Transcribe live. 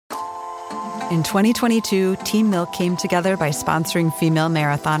In 2022, Team Milk came together by sponsoring female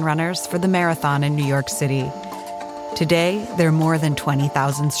marathon runners for the marathon in New York City. Today, they're more than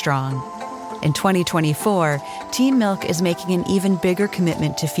 20,000 strong. In 2024, Team Milk is making an even bigger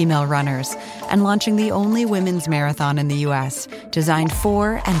commitment to female runners and launching the only women's marathon in the U.S. designed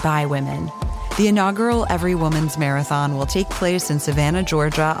for and by women. The inaugural Every Woman's Marathon will take place in Savannah,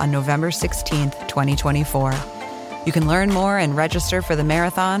 Georgia on November 16th, 2024. You can learn more and register for the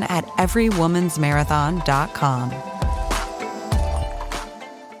marathon at everywomansmarathon.com.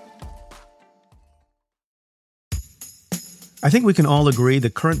 I think we can all agree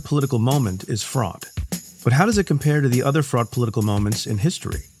the current political moment is fraught. But how does it compare to the other fraught political moments in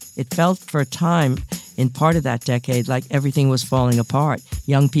history? It felt for a time, in part of that decade, like everything was falling apart.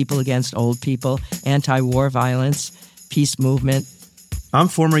 Young people against old people, anti-war violence, peace movement. I'm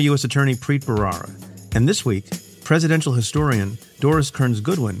former U.S. Attorney Preet Bharara, and this week, presidential historian Doris Kearns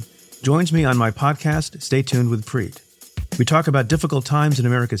Goodwin joins me on my podcast, Stay Tuned with Preet. We talk about difficult times in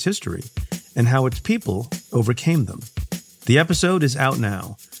America's history and how its people overcame them. The episode is out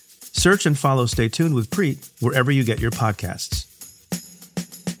now. Search and follow Stay Tuned with Preet wherever you get your podcasts.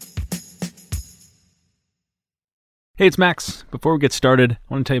 Hey, it's Max. Before we get started, I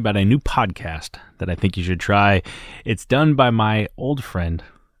want to tell you about a new podcast that I think you should try. It's done by my old friend,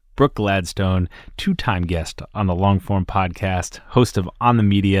 Brooke Gladstone, two-time guest on the Longform podcast, host of On the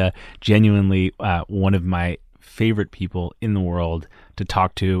Media, genuinely one of my favorite people in the world to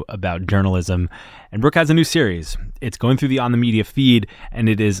talk to about journalism. And Brooke has a new series. It's going through the On the Media feed, and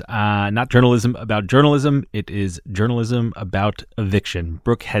it is not journalism about journalism. It is journalism about eviction.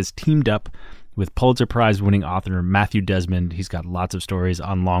 Brooke has teamed up with Pulitzer Prize-winning author Matthew Desmond. He's got lots of stories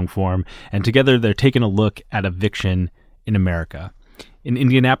on Longform, and together they're taking a look at eviction in America. In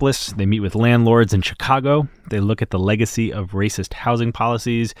Indianapolis, they meet with landlords. In Chicago, they look at the legacy of racist housing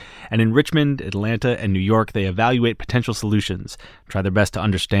policies. And in Richmond, Atlanta, and New York, they evaluate potential solutions, try their best to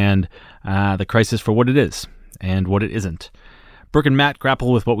understand the crisis for what it is and what it isn't. Brooke and Matt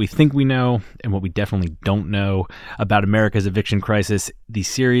grapple with what we think we know and what we definitely don't know about America's eviction crisis. The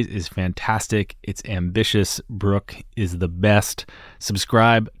series is fantastic. It's ambitious. Brooke is the best.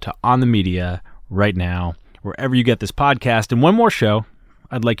 Subscribe to On the Media right now, wherever you get this podcast. And one more show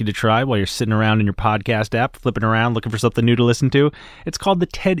I'd like you to try while you're sitting around in your podcast app, flipping around, looking for something new to listen to. It's called The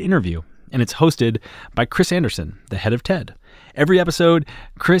TED Interview, and it's hosted by Chris Anderson, the head of TED. Every episode,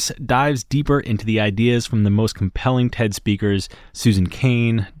 Chris dives deeper into the ideas from the most compelling TED speakers, Susan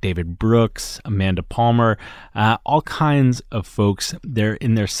Cain, David Brooks, Amanda Palmer, all kinds of folks. They're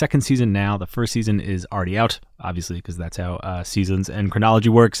in their second season now. The first season is already out, obviously, because that's how seasons and chronology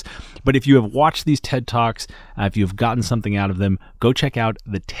works. But if you have watched these TED Talks, if you have gotten something out of them, go check out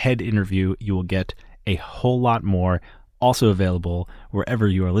The TED Interview. You will get a whole lot more. Also available wherever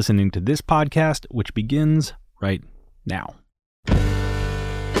you are listening to this podcast, which begins right now.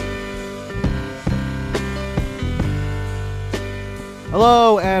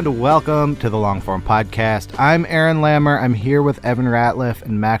 Hello and welcome to the Longform Podcast. I'm Aaron Lammer. I'm here with Evan Ratliff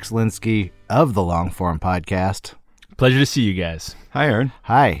and Max Linsky of the Longform Podcast. Pleasure to see you guys. Hi, Aaron.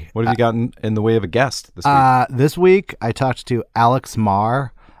 Hi. What have you gotten in the way of a guest this week? This week, I talked to Alex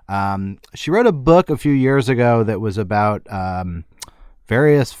Marr. She wrote a book a few years ago that was about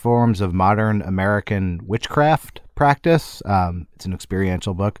various forms of modern American witchcraft practice. It's an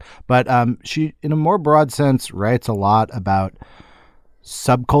experiential book. But she, in a more broad sense, writes a lot about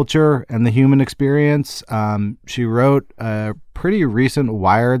subculture and the human experience. She wrote a pretty recent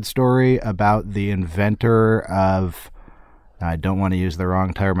Wired story about the inventor of, I don't want to use the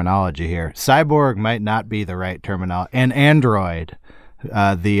wrong terminology here, cyborg might not be the right terminology, an android,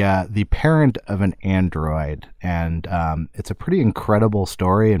 the parent of an android. And it's a pretty incredible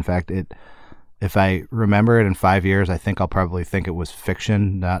story. In fact, if I remember it in 5 years, I think I'll probably think it was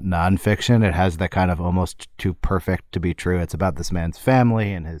fiction, not nonfiction. It has that kind of almost too perfect to be true. It's about this man's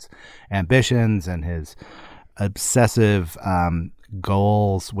family and his ambitions and his obsessive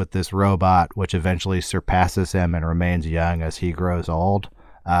goals with this robot, which eventually surpasses him and remains young as he grows old.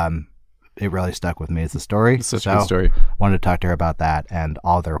 It really stuck with me as a story. It's such a good story. Wanted to talk to her about that and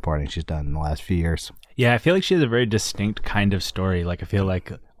all the reporting she's done in the last few years. Yeah, I feel like she has a very distinct kind of story. Like, I feel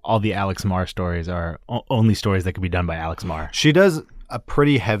like all the Alex Marr stories are only stories that could be done by Alex Marr. She does a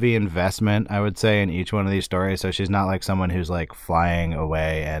pretty heavy investment, I would say, in each one of these stories. So she's not like someone who's like flying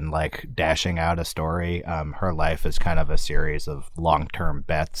away and like dashing out a story. Her life is kind of a series of long-term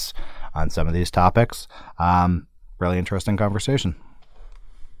bets on some of these topics. Really interesting conversation.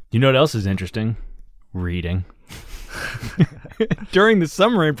 You know what else is interesting? Reading. During the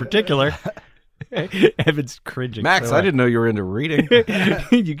summer in particular, Evan's cringing. Max, so I didn't know you were into reading.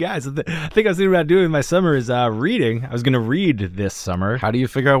 You guys, I think I was thinking about doing my summer is reading. I was going to read this summer. How do you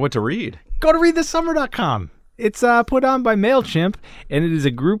figure out what to read? Go to readthissummer.com. It's put on by MailChimp, and it is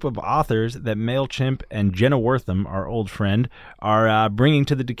a group of authors that MailChimp and Jenna Wortham, our old friend, are bringing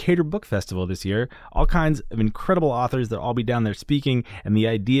to the Decatur Book Festival this year. All kinds of incredible authors that will all be down there speaking, and the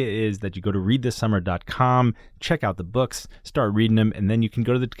idea is that you go to readthissummer.com, check out the books, start reading them, and then you can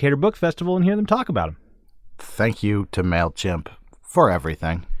go to the Decatur Book Festival and hear them talk about them. Thank you to MailChimp for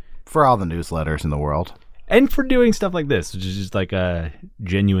everything, for all the newsletters in the world. And for doing stuff like this, which is just like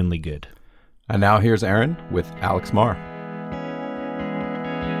genuinely good. And now here's Aaron with Alex Marr.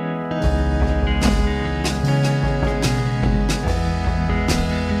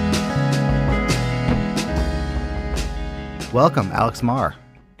 Welcome, Alex Marr.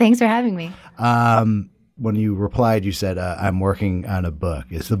 Thanks for having me. When you replied, you said, I'm working on a book.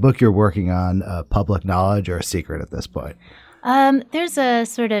 Is the book you're working on public knowledge or a secret at this point? There's a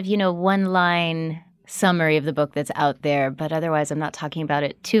sort of, one-line summary of the book that's out there, but otherwise I'm not talking about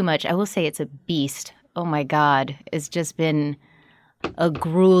it too much. I will say it's a beast. Oh my God. It's just been a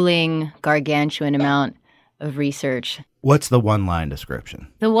grueling, gargantuan amount of research. What's the one-line description?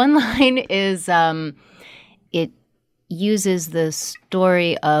 The one line is it uses the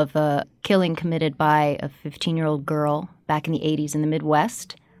story of a killing committed by a 15-year-old girl back in the 80s in the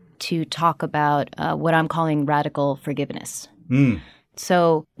Midwest to talk about what I'm calling radical forgiveness.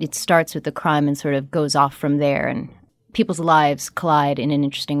 So it starts with the crime and sort of goes off from there, and people's lives collide in an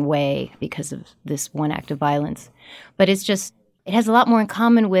interesting way because of this one act of violence. But it has a lot more in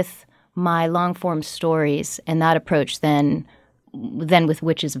common with my long-form stories and that approach than with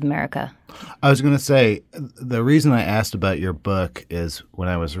Witches of America. I was going to say, the reason I asked about your book is when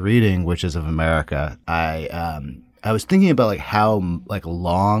I was reading Witches of America, I was thinking about how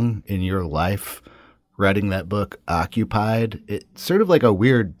long in your life writing that book occupied. It's sort of like a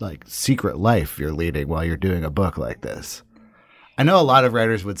weird secret life you're leading while you're doing a book like this. I know a lot of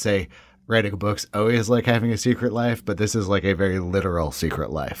writers would say writing a book's always like having a secret life, but this is like a very literal secret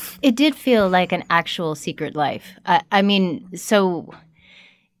life. It did feel like an actual secret life. So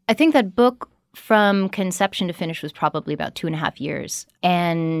I think that book from conception to finish was probably about 2.5 years.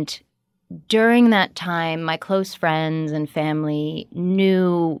 And during that time, my close friends and family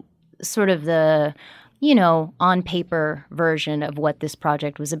knew sort of the on paper version of what this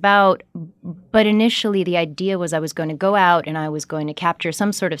project was about. But initially, the idea was I was going to go out and I was going to capture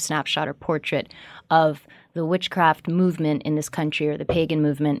some sort of snapshot or portrait of the witchcraft movement in this country, or the pagan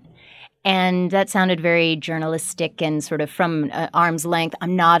movement. And that sounded very journalistic and sort of from arm's length.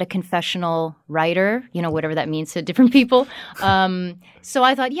 I'm not a confessional writer, whatever that means to different people. So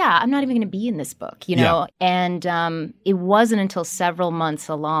I thought, I'm not even going to be in this book, Yeah. And it wasn't until several months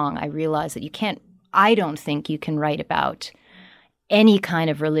along I realized that I don't think you can write about any kind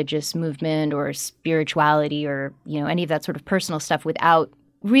of religious movement or spirituality or, any of that sort of personal stuff without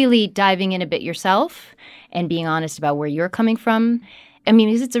really diving in a bit yourself and being honest about where you're coming from.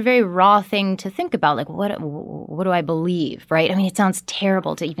 Because it's a very raw thing to think about, what do I believe, right? It sounds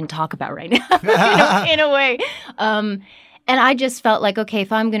terrible to even talk about right now, in a way. And I just felt like, okay,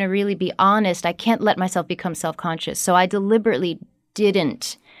 if I'm going to really be honest, I can't let myself become self-conscious. So I deliberately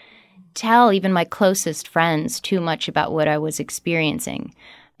didn't tell even my closest friends too much about what I was experiencing.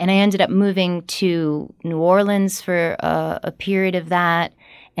 And I ended up moving to New Orleans for a period of that.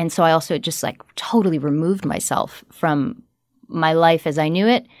 And so I also just totally removed myself from my life as I knew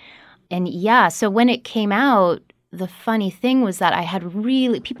it. And so when it came out, the funny thing was that I had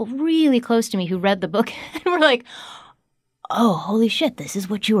people really close to me who read the book and were like, oh, holy shit, this is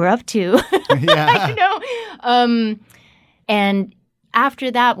what you were up to. Yeah. And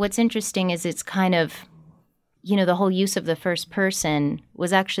after that, what's interesting is it's kind of, the whole use of the first person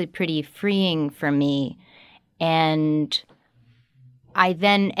was actually pretty freeing for me. And I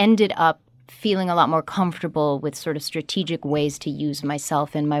then ended up feeling a lot more comfortable with sort of strategic ways to use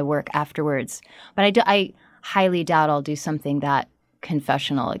myself in my work afterwards. But I highly doubt I'll do something that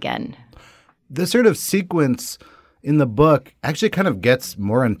confessional again. The sort of sequence in the book actually kind of gets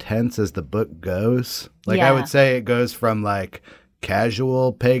more intense as the book goes. I would say it goes from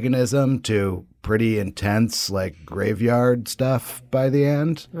casual paganism to pretty intense graveyard stuff by the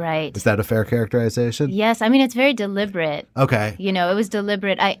end. Right. Is that a fair characterization? Yes. It's very deliberate. Okay. It was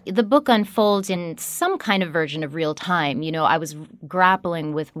deliberate. The book unfolds in some kind of version of real time. I was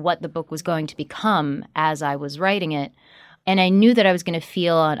grappling with what the book was going to become as I was writing it. And I knew that I was going to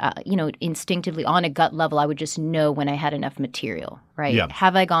feel, instinctively on a gut level, I would just know when I had enough material, right? Yeah.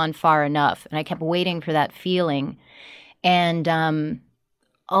 Have I gone far enough? And I kept waiting for that feeling. And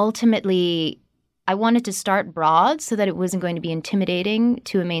ultimately, I wanted to start broad so that it wasn't going to be intimidating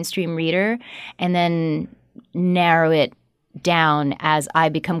to a mainstream reader, and then narrow it down as I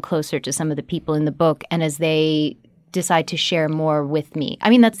become closer to some of the people in the book and as they decide to share more with me. I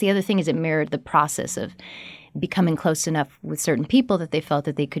mean, that's the other thing, is it mirrored the process of becoming close enough with certain people that they felt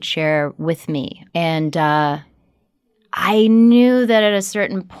that they could share with me. And I knew that at a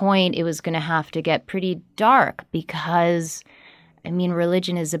certain point it was going to have to get pretty dark because, I mean,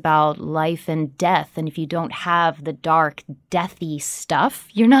 religion is about life and death. And if you don't have the dark, deathy stuff,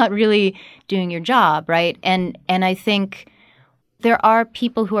 you're not really doing your job, right? And I think there are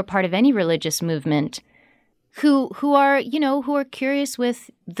people who are part of any religious movement who are curious with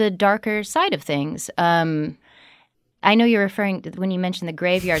the darker side of things. I know you're referring to, when you mentioned the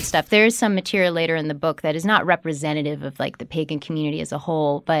graveyard stuff, there is some material later in the book that is not representative of like the pagan community as a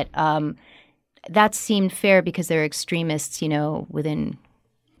whole, but that seemed fair because there are extremists, within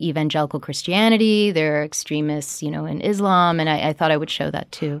evangelical Christianity, there are extremists, in Islam, and I thought I would show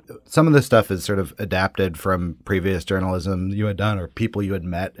that too. Some of this stuff is sort of adapted from previous journalism you had done or people you had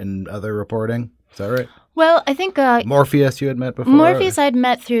met in other reporting. Is that right? Well, I think Morpheus you had met before? Morpheus I'd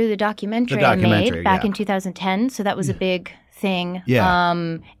met through the documentary I made back yeah. in 2010, so that was a big thing.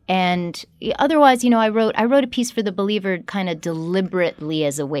 Yeah. And otherwise, I wrote a piece for The Believer kind of deliberately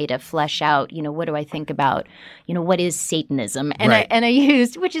as a way to flesh out, what do I think about, what is Satanism? And right. I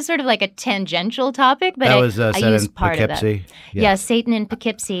used, which is sort of like a tangential topic, but that was I set used in part Poughkeepsie. of that. Yeah, Satan in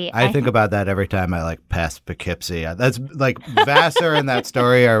Poughkeepsie. I think about that every time I pass Poughkeepsie. That's like Vassar and that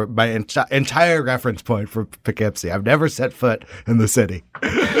story are my entire reference point for Poughkeepsie. I've never set foot in the city.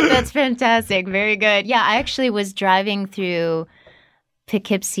 That's fantastic. Very good. Yeah, I actually was driving through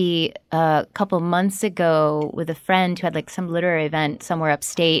Poughkeepsie a couple months ago with a friend who had some literary event somewhere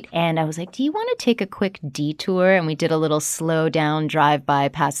upstate, and I was like, do you want to take a quick detour? And we did a little slow down drive-by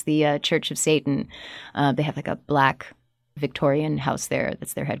past the Church of Satan. They have a black Victorian house there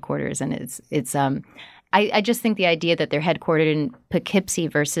that's their headquarters, and it's I just think the idea that they're headquartered in Poughkeepsie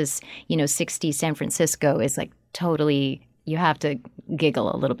versus 60 San Francisco is totally, you have to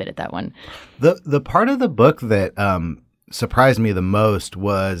giggle a little bit at that one. The part of the book that surprised me the most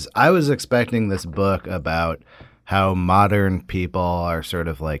was I was expecting this book about how modern people are sort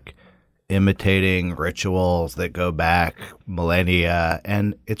of imitating rituals that go back millennia.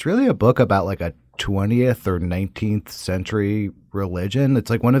 And it's really a book about a 20th or 19th century religion.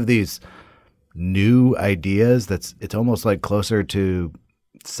 It's one of these new ideas it's almost closer to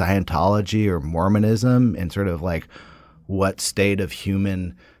Scientology or Mormonism and sort of what state of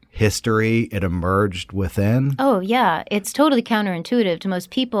human history it emerged within. Oh, yeah. It's totally counterintuitive to most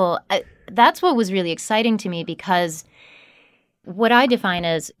people. That's what was really exciting to me, because what I define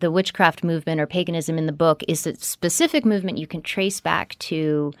as the witchcraft movement or paganism in the book is a specific movement you can trace back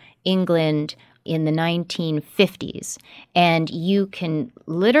to England in the 1950s. And you can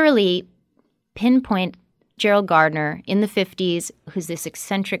literally pinpoint Gerald Gardner in the 50s, who's this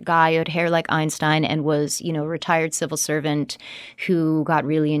eccentric guy who had hair like Einstein and was, a retired civil servant who got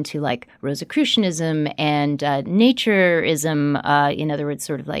really into Rosicrucianism and naturism, in other words,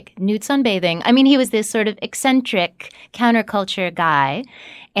 sort of nude sunbathing. I mean, he was this sort of eccentric counterculture guy.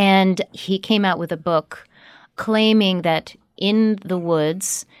 And he came out with a book claiming that in the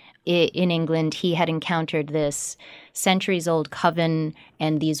woods in England, he had encountered this centuries-old coven,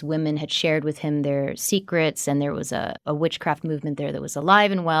 and these women had shared with him their secrets, and there was a witchcraft movement there that was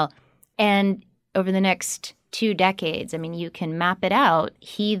alive and well. And over the next 2 decades, I mean, you can map it out.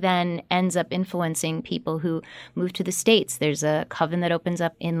 He then ends up influencing people who move to the States. There's a coven that opens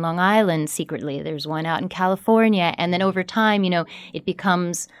up in Long Island secretly. There's one out in California. And then over time, it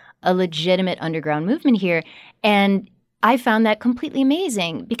becomes a legitimate underground movement here. And I found that completely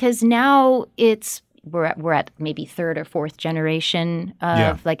amazing, because now we're at maybe 3rd or 4th generation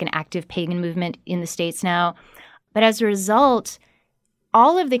of an active pagan movement in the States now. But as a result,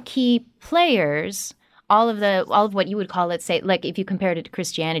 all of the key players, all of what you would call, let's say, if you compared it to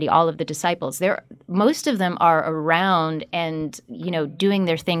Christianity, all of the disciples, most of them are around and, doing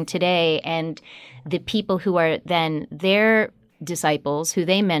their thing today. And the people who are then their disciples, who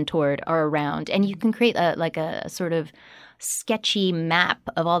they mentored, are around. And you can create a sort of sketchy map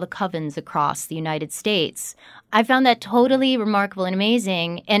of all the covens across the United States. I found that totally remarkable and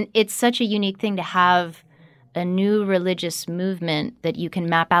amazing. And it's such a unique thing to have a new religious movement that you can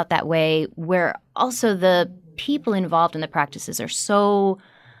map out that way, where also the people involved in the practices are so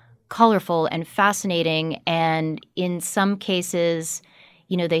colorful and fascinating. And in some cases,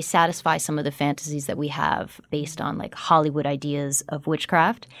 they satisfy some of the fantasies that we have based on Hollywood ideas of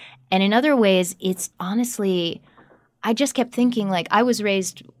witchcraft. And in other ways, it's honestly, I just kept thinking, I was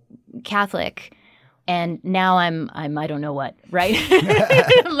raised Catholic, And now I'm I don't know what, right?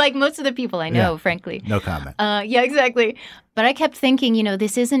 Like most of the people I know, frankly. No comment. Yeah, exactly. But I kept thinking,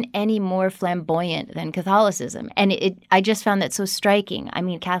 this isn't any more flamboyant than Catholicism. And I just found that so striking. I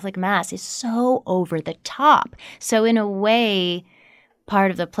mean, Catholic Mass is so over the top. So in a way,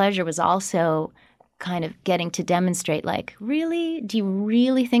 part of the pleasure was also kind of getting to demonstrate, like, really? Do you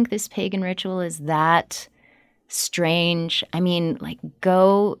really think this pagan ritual is that strange? I mean, like,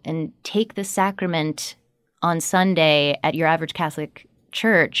 go and take the sacrament on Sunday at your average Catholic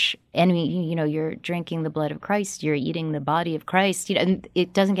church, and you're drinking the blood of Christ, you're eating the body of Christ, and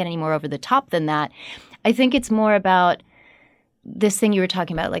it doesn't get any more over the top than that. I think it's more about this thing you were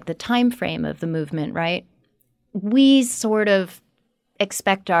talking about, like the time frame of the movement, right? We sort of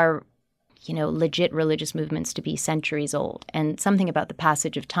expect our legit religious movements to be centuries old, and something about the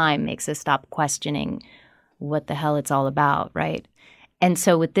passage of time makes us stop questioning what the hell it's all about, right? And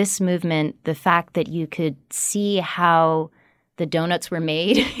so with this movement, the fact that you could see how the donuts were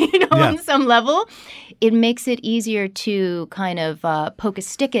made, on some level, it makes it easier to kind of poke a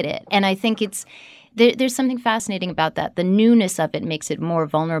stick at it. And I think there's something fascinating about that. The newness of it makes it more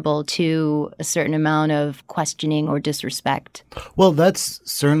vulnerable to a certain amount of questioning or disrespect. Well, that's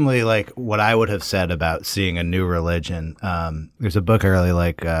certainly like what I would have said about seeing a new religion. There's a book I really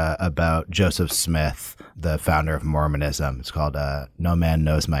like about Joseph Smith, the founder of Mormonism. It's called No Man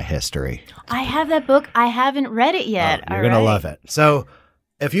Knows My History. I have that book. I haven't read it yet. You're going to love it. So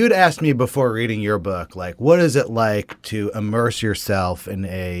if you had asked me before reading your book, like, what is it like to immerse yourself in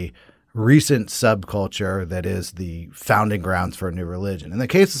a recent subculture that is the founding grounds for a new religion? In the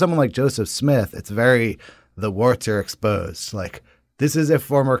case of someone like Joseph Smith, it's very, the warts are exposed. Like, this is a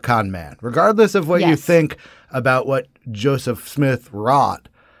former con man. Regardless of what you think about what Joseph Smith wrought,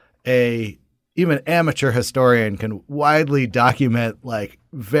 even amateur historian can widely document like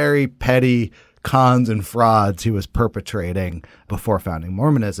very petty cons and frauds he was perpetrating before founding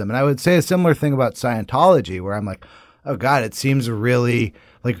Mormonism. And I would say a similar thing about Scientology, where I'm like, oh God, it seems really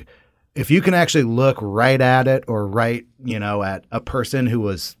like, if you can actually look right at it or right, at a person who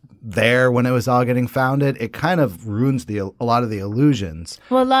was there when it was all getting founded, it kind of ruins a lot of the illusions.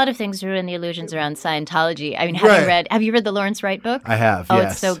 Well, a lot of things ruin the illusions around Scientology. I mean, have you read the Lawrence Wright book? I have,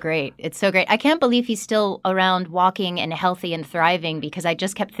 yes. It's so great. It's so great. I can't believe he's still around walking and healthy and thriving, because I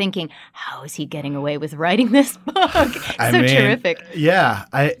just kept thinking, how is he getting away with writing this book? Terrific. Yeah.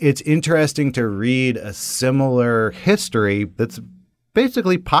 It's interesting to read a similar history that's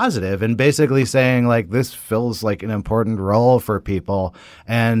basically positive and basically saying, like, this fills like an important role for people.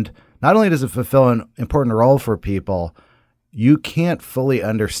 And not only does it fulfill an important role for people, you can't fully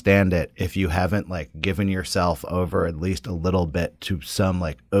understand it if you haven't like given yourself over at least a little bit to some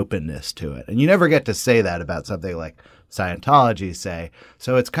like openness to it. And you never get to say that about something like Scientology, say.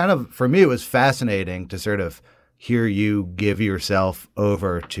 So it's kind of, for me, it was fascinating to sort of hear you give yourself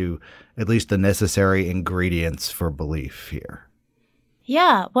over to at least the necessary ingredients for belief here.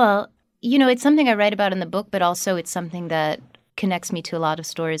 Yeah, well, it's something I write about in the book, but also it's something that connects me to a lot of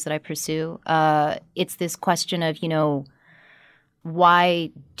stories that I pursue. It's this question of,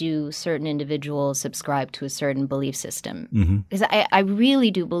 why do certain individuals subscribe to a certain belief system? Because I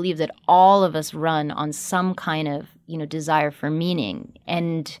really do believe that all of us run on some kind of, desire for meaning.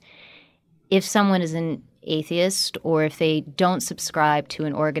 And if someone is an atheist, or if they don't subscribe to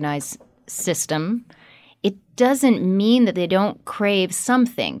an organized system, it doesn't mean that they don't crave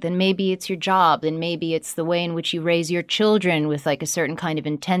something. Then maybe it's your job. Then maybe it's the way in which you raise your children with like a certain kind of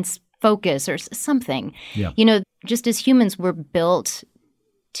intense focus or something. Yeah. Just as humans, we're built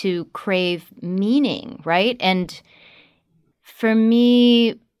to crave meaning, right? And for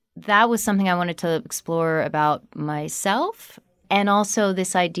me, that was something I wanted to explore about myself. And also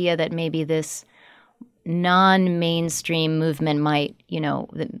this idea that maybe this non-mainstream movement might,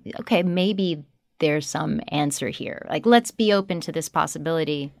 okay, maybe there's some answer here. Like, let's be open to this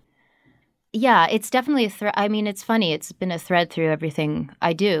possibility. Yeah, it's definitely a thread. I mean, it's funny. It's been a thread through everything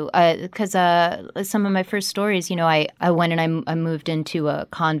I do. Because some of my first stories, I went and I moved into a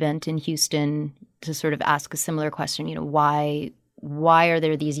convent in Houston to sort of ask a similar question. Why are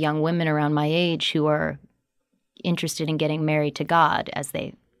there these young women around my age who are interested in getting married to God as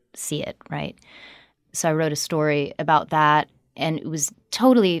they see it, right? So I wrote a story about that. And it was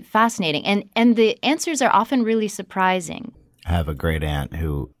totally fascinating. And the answers are often really surprising. I have a great aunt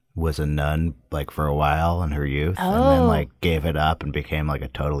who was a nun like for a while in her youth and Oh. then like gave it up and became like a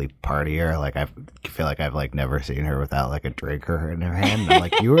totally partier. Like I feel like I've like never seen her without like a drinker in her hand. And I'm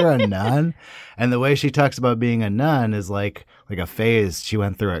like, you were a nun? And the way she talks about being a nun is like a phase she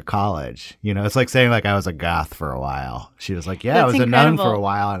went through at college. You know, it's like saying like I was a goth for a while. She was like, yeah, I That's was a nun for incredible. a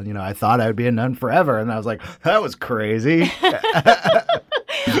while, and you know, I thought I would be a nun forever. And I was like, that was crazy.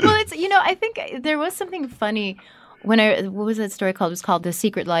 Well, it's, I think there was something funny when what was that story called? It was called The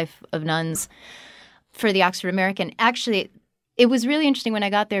Secret Life of Nuns for the Oxford American. Actually, it was really interesting when I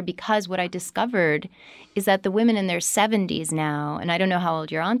got there because what I discovered is that the women in their 70s now, and I don't know how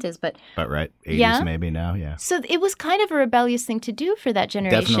old your aunt is, but But right, 80s Yeah. maybe now, yeah. so it was kind of a rebellious thing to do for that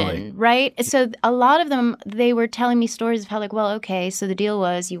generation, Definitely. right? So a lot of them, they were telling me stories of how like, well, okay, so the deal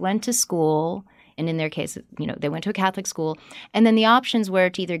was you went to school, and in their case, they went to a Catholic school, and then the options were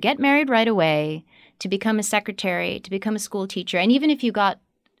to either get married right away, to become a secretary, to become a school teacher, and even if you got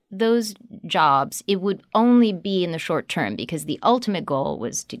those jobs, it would only be in the short term because the ultimate goal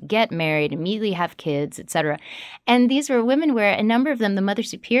was to get married, immediately have kids, etc. And these were women where a number of them, the Mother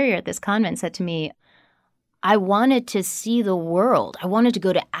Superior at this convent said to me, I wanted to see the world. I wanted to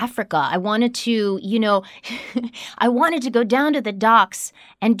go to Africa. I wanted to, I wanted to go down to the docks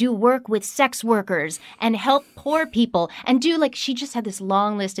and do work with sex workers and help poor people and do she just had this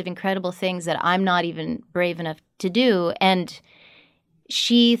long list of incredible things that I'm not even brave enough to do. And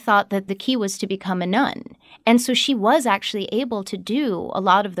she thought that the key was to become a nun. And so she was actually able to do a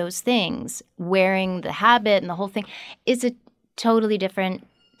lot of those things, wearing the habit and the whole thing. It's a totally different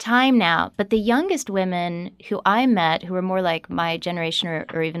time now. But the youngest women who I met, who were more like my generation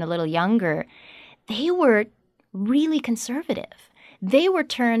or even a little younger, they were really conservative. They were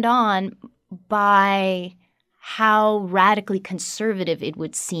turned on by how radically conservative it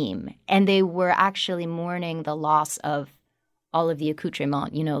would seem. And they were actually mourning the loss of all of the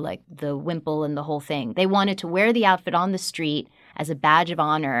accoutrement, like the wimple and the whole thing. They wanted to wear the outfit on the street as a badge of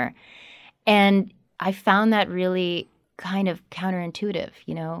honor. And I found that really kind of counterintuitive,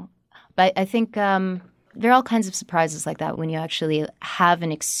 But I think there are all kinds of surprises like that when you actually have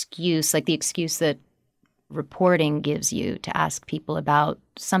an excuse, like the excuse that reporting gives you to ask people about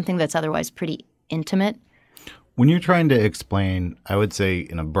something that's otherwise pretty intimate. When you're trying to explain, I would say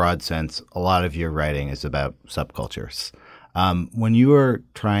in a broad sense, a lot of your writing is about subcultures. When you are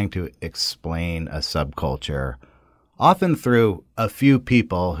trying to explain a subculture, often through a few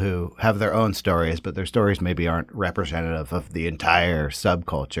people who have their own stories, but their stories maybe aren't representative of the entire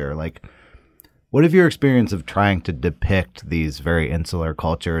subculture, like what have your experience of trying to depict these very insular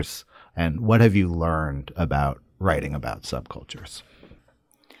cultures, and what have you learned about writing about subcultures?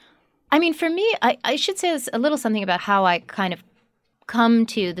 I mean, for me, I should say a little something about how I kind of come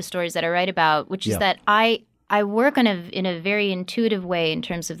to the stories that I write about, which is that I work in a very intuitive way in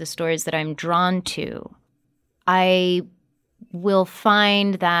terms of the stories that I'm drawn to. I will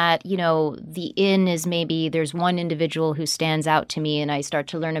find that, the in is maybe there's one individual who stands out to me and I start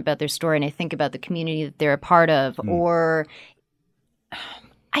to learn about their story and I think about the community that they're a part of. Or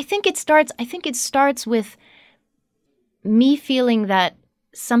I think it starts with me feeling that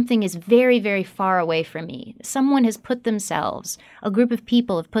something is very, very far away from me. Someone has put themselves, a group of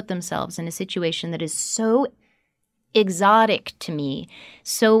people have put themselves in a situation that is so exotic to me,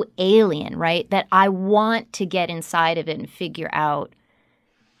 so alien, right? That I want to get inside of it and figure out,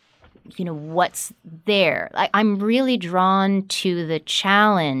 what's there. I'm really drawn to the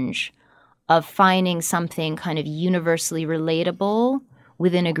challenge of finding something kind of universally relatable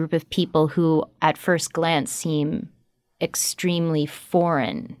within a group of people who at first glance seem extremely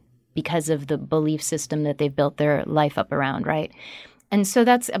foreign because of the belief system that they've built their life up around, right? And so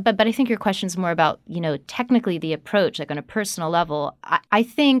but I think your question is more about, technically the approach, like on a personal level. I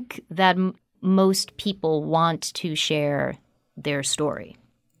think that most people want to share their story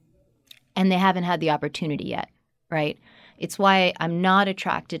and they haven't had the opportunity yet, right? It's why I'm not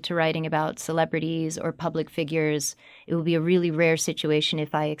attracted to writing about celebrities or public figures. It would be a really rare situation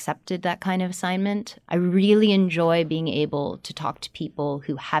if I accepted that kind of assignment. I really enjoy being able to talk to people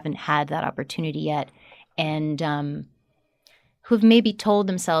who haven't had that opportunity yet and who've maybe told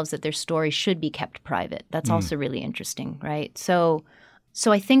themselves that their story should be kept private. That's also really interesting, right? So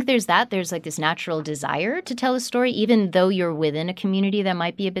I think there's like this natural desire to tell a story, even though you're within a community that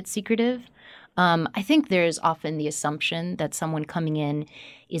might be a bit secretive. I think there's often the assumption that someone coming in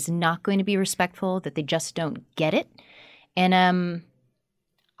is not going to be respectful, that they just don't get it. And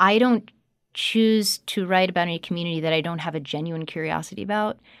I don't choose to write about any community that I don't have a genuine curiosity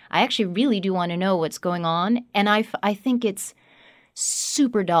about. I actually really do want to know what's going on. And I think it's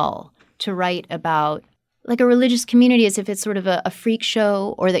super dull to write about like a religious community as if it's sort of a freak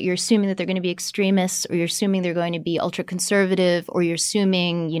show, or that you're assuming that they're going to be extremists, or you're assuming they're going to be ultra conservative, or you're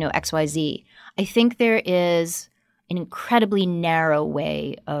assuming, XYZ. I think there is an incredibly narrow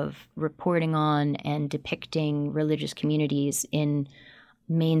way of reporting on and depicting religious communities in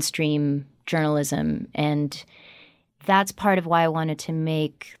mainstream journalism. And that's part of why I wanted to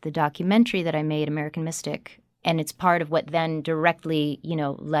make the documentary that I made, American Mystic. And it's part of what then directly,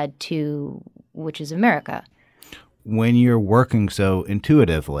 led to Which is America. When you're working so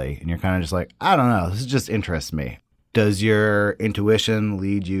intuitively and you're kind of just like, I don't know, this just interests me. Does your intuition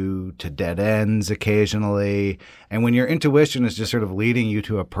lead you to dead ends occasionally? And when your intuition is just sort of leading you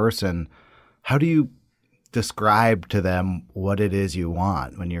to a person, how do you describe to them what it is you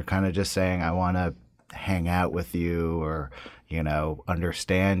want when you're kind of just saying, I want to hang out with you or,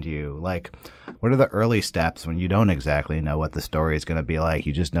 understand you? Like, what are the early steps when you don't exactly know what the story is going to be like?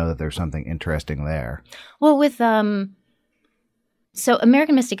 You just know that there's something interesting there. Well, with so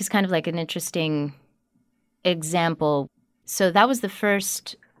American Mystic is kind of like an interesting example. So that was the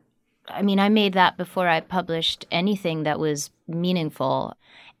first, I made that before I published anything that was meaningful.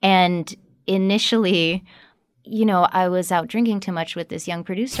 And initially, I was out drinking too much with this young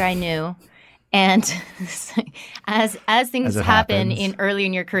producer I knew. And as things happen early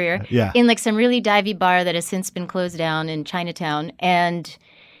in your career, in like some really divey bar that has since been closed down in Chinatown. And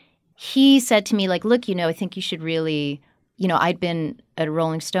he said to me, like, look, I think you should really, I'd been at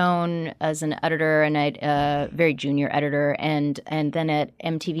Rolling Stone as an editor, and I'd very junior editor, and then at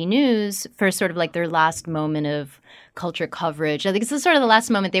MTV News for sort of like their last moment of culture coverage. I think this is sort of the last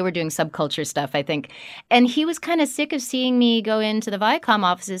moment they were doing subculture stuff, I think. And he was kind of sick of seeing me go into the Viacom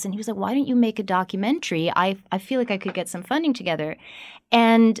offices, and he was like, why don't you make a documentary? I feel like I could get some funding together.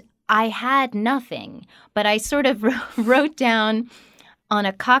 And I had nothing, but I sort of wrote down on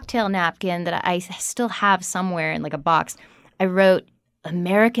a cocktail napkin that I still have somewhere in like a box. I wrote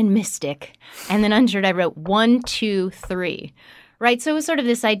American Mystic, and then under it I wrote 1, 2, 3. Right? So it was sort of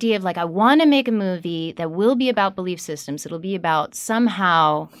this idea of like, I want to make a movie that will be about belief systems. It'll be about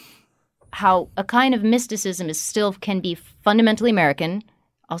somehow how a kind of mysticism is still can be fundamentally American.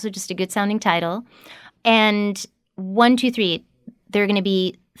 Also just a good sounding title. And 1, 2, 3, there are going to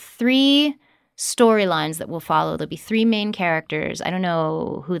be 3 storylines that will follow. There'll be 3 main characters. I don't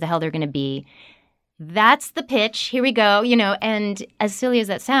know who the hell they're going to be. That's the pitch. Here we go. And as silly as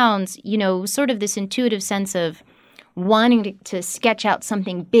that sounds, sort of this intuitive sense of wanting to sketch out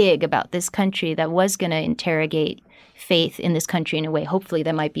something big about this country that was going to interrogate faith in this country in a way, hopefully,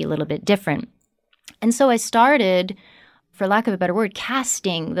 that might be a little bit different. And so I started, for lack of a better word,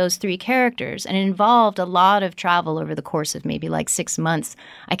 casting those 3 characters. And it involved a lot of travel over the course of maybe like 6 months.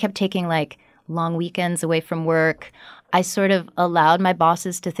 I kept taking like long weekends away from work. I sort of allowed my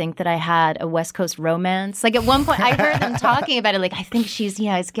bosses to think that I had a West Coast romance. Like at one point, I heard them talking about it. Like, I think she's,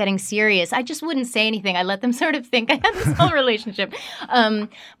 it's getting serious. I just wouldn't say anything. I let them sort of think I had this whole relationship.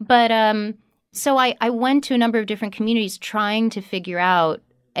 So I went to a number of different communities trying to figure out,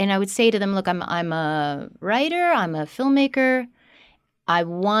 and I would say to them, look, I'm a writer, I'm a filmmaker. I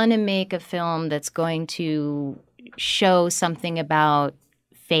want to make a film that's going to show something about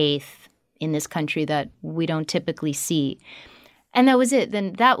faith in this country that we don't typically see. And that was it.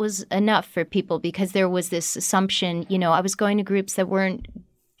 Then that was enough for people because there was this assumption, I was going to groups that weren't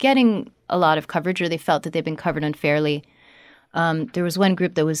getting a lot of coverage or they felt that they'd been covered unfairly. There was one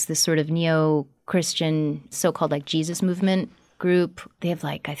group that was this sort of neo-Christian, so-called like Jesus movement group. They have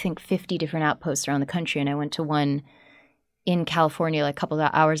like, I think 50 different outposts around the country. And I went to one in California, like a couple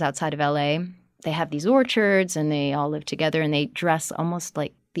of hours outside of LA. They have these orchards and they all live together and they dress almost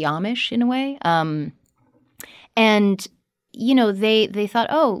like the Amish in a way. And, they thought,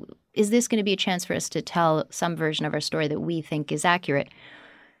 oh, is this going to be a chance for us to tell some version of our story that we think is accurate?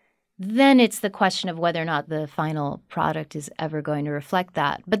 Then it's the question of whether or not the final product is ever going to reflect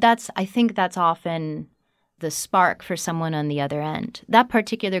that. But I think that's often the spark for someone on the other end. That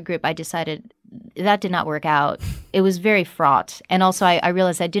particular group, I decided that did not work out. It was very fraught. And also I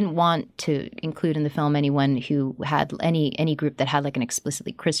realized I didn't want to include in the film anyone who had any group that had like an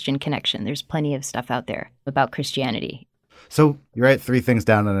explicitly Christian connection. There's plenty of stuff out there about Christianity. So you write 3 things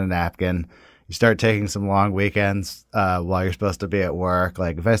down on a napkin. You start taking some long weekends while you're supposed to be at work,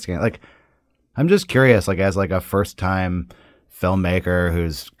 like investigating. Like, I'm just curious, like as like a first-time filmmaker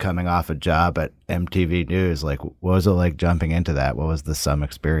who's coming off a job at MTV News, like what was it like jumping into that? What was the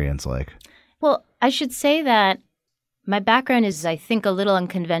experience like? Well, I should say that my background is, I think, a little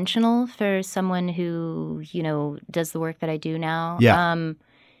unconventional for someone who, does the work that I do now. Yeah.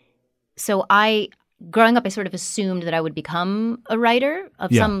 So I growing up, I sort of assumed that I would become a writer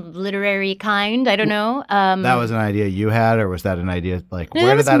of some literary kind. I don't know. That was an idea you had, or was that an idea, like,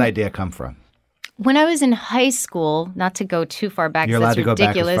 where did that idea come from? When I was in high school, not to go too far back, You're allowed to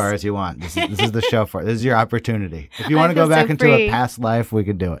ridiculous. go back as far as you want. This is the show for it. This is your opportunity. If you want to go back into a past life, we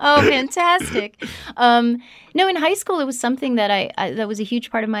could do it. Oh, fantastic. No, in high school, it was something that that was a huge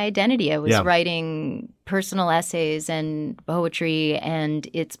part of my identity. I was writing personal essays and poetry, and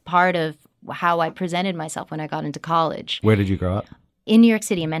it's part of how I presented myself when I got into college. Where did you grow up? In New York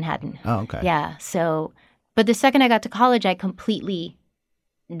City, in Manhattan. Oh, okay. Yeah. So, but the second I got to college, I completely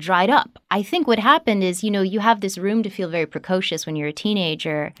dried up. I think what happened is, you have this room to feel very precocious when you're a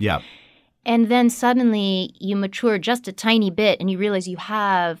teenager. Yeah. And then suddenly you mature just a tiny bit and you realize you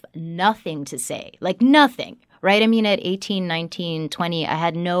have nothing to say, like nothing, right? I mean, at 18, 19, 20,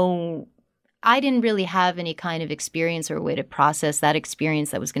 I didn't really have any kind of experience or way to process that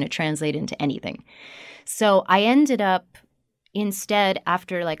experience that was going to translate into anything. So I ended up instead,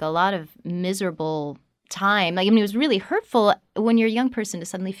 after like a lot of miserable time, it was really hurtful when you're a young person to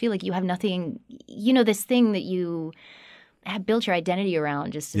suddenly feel like you have nothing, this thing that you have built your identity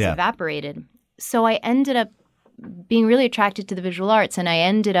around just is evaporated. So I ended up being really attracted to the visual arts, and I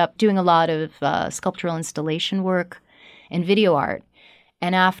ended up doing a lot of sculptural installation work and video art.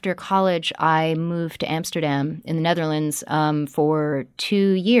 And after college, I moved to Amsterdam in the Netherlands for 2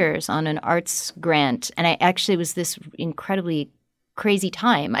 years on an arts grant. And it was this incredibly crazy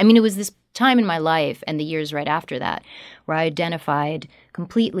time. It was this time in my life and the years right after that where I identified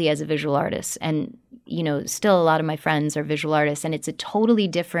completely as a visual artist. And, still a lot of my friends are visual artists. And it's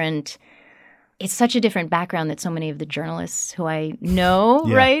such a different background that so many of the journalists who I know,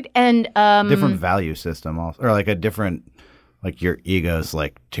 right? And different value system also, or like a different, like your ego's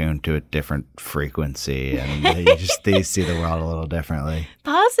like tuned to a different frequency and they see the world a little differently.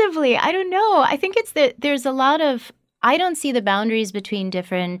 Possibly. I don't know. I think it's that there's a lot of, I don't see the boundaries between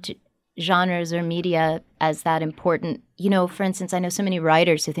different genres or media as that important. For instance, I know so many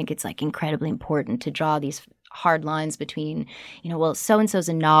writers who think it's like incredibly important to draw these hard lines between, well, so-and-so's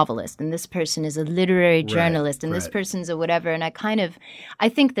a novelist and this person is a literary journalist and this person's a whatever. And I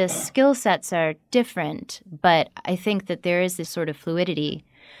think the skill sets are different, but I think that there is this sort of fluidity.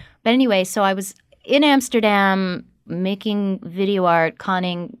 But anyway, so I was in Amsterdam making video art,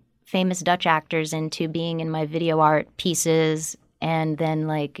 conning famous Dutch actors into being in my video art pieces, and then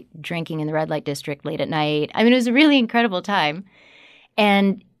like drinking in the red light district late at night. It was a really incredible time.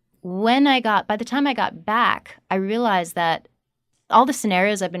 And by the time I got back, I realized that all the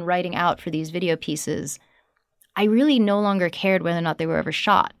scenarios I've been writing out for these video pieces, I really no longer cared whether or not they were ever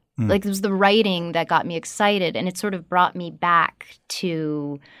shot. Like it was the writing that got me excited, and it sort of brought me back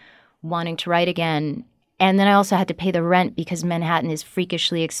to wanting to write again. And then I also had to pay the rent because Manhattan is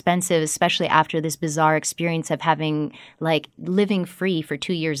freakishly expensive, especially after this bizarre experience of living free for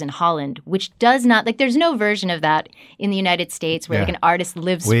 2 years in Holland, which does not, there's no version of that in the United States where an artist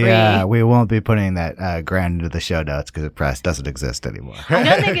lives free. We won't be putting that grant into the show notes because the press doesn't exist anymore. I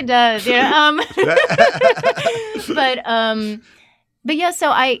don't think it does. But yeah,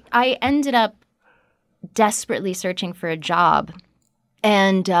 so I ended up desperately searching for a job,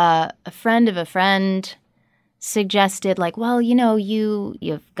 and a friend of a friend suggested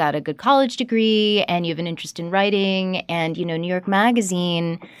you've got a good college degree and you have an interest in writing, and New York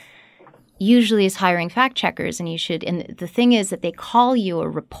Magazine usually is hiring fact checkers, and the thing is that they call you a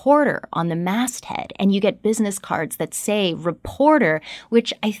reporter on the masthead, and you get business cards that say reporter,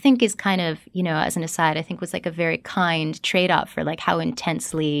 which I think is kind of, as an aside, I think was like a very kind trade-off for like how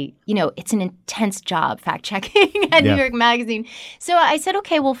intensely, it's an intense job fact checking at New York Magazine. So I said,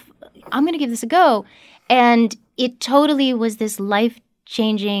 okay, well, I'm going to give this a go. And it totally was this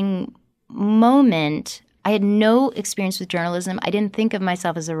life-changing moment. I had no experience with journalism. I didn't think of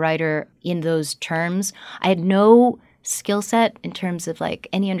myself as a writer in those terms. I had no skill set in terms of like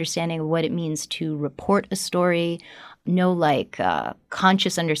any understanding of what it means to report a story, no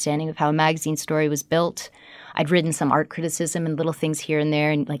conscious understanding of how a magazine story was built. I'd written some art criticism and little things here and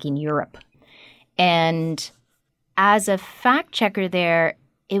there, in Europe. And as a fact checker there,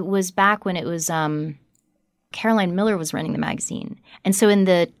 it was back when it was Caroline Miller was running the magazine. And so in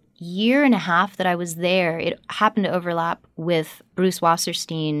the year and a half that I was there, it happened to overlap with Bruce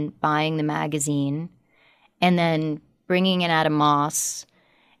Wasserstein buying the magazine and then bringing in Adam Moss.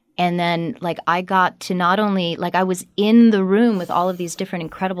 And then I got to not only I was in the room with all of these different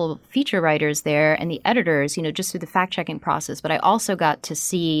incredible feature writers there and the editors, just through the fact checking process, but I also got to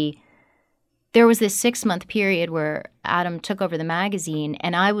see there was this 6-month period where Adam took over the magazine,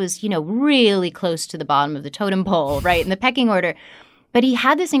 and I was, really close to the bottom of the totem pole, right, in the pecking order. But he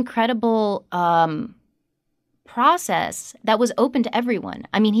had this incredible process that was open to everyone.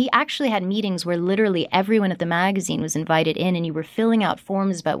 I mean, he actually had meetings where literally everyone at the magazine was invited in, and you were filling out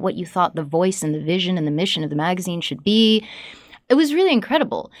forms about what you thought the voice and the vision and the mission of the magazine should be. It was really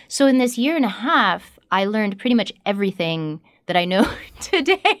incredible. So in this year and a half, I learned pretty much everything that I know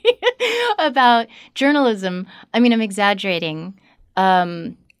today about journalism. I mean, I'm exaggerating.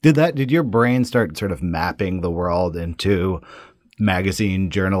 Did your brain start sort of mapping the world into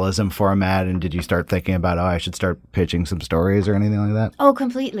magazine journalism format, and did you start thinking about, I should start pitching some stories or anything like that? Oh,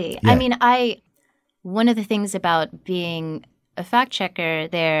 completely. Yeah. I mean, one of the things about being a fact checker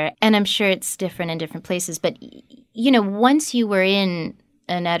there, and I'm sure it's different in different places, but once you were in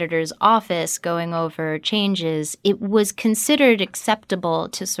an editor's office going over changes, it was considered acceptable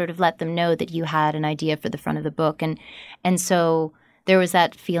to sort of let them know that you had an idea for the front of the book, and so there was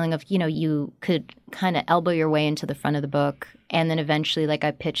that feeling of, you could kind of elbow your way into the front of the book. And then eventually,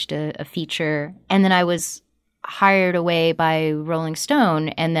 I pitched a feature. And then I was hired away by Rolling Stone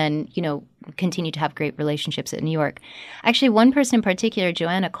and then, continued to have great relationships at New York. Actually, one person in particular,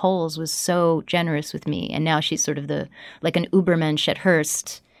 Joanna Coles, was so generous with me. And now she's sort of an Ubermensch at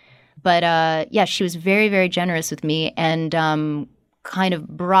Hearst. But she was very, very generous with me and kind of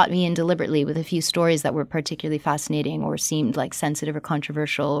brought me in deliberately with a few stories that were particularly fascinating or seemed sensitive or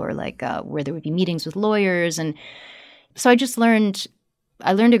controversial or where there would be meetings with lawyers. And so I learned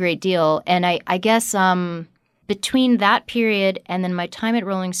a great deal. And I guess between that period and then my time at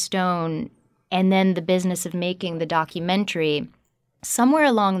Rolling Stone and then the business of making the documentary, somewhere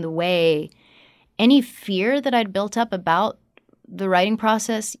along the way, any fear that I'd built up about the writing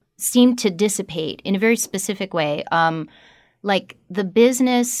process seemed to dissipate in a very specific way. The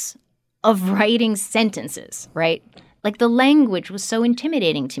business of writing sentences, right? The language was so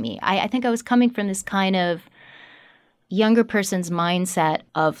intimidating to me. I think I was coming from this kind of younger person's mindset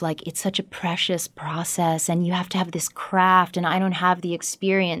of it's such a precious process and you have to have this craft and I don't have the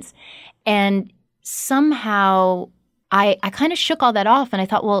experience. And somehow I kind of shook all that off and I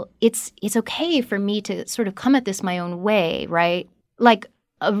thought, well, it's okay for me to sort of come at this my own way, right?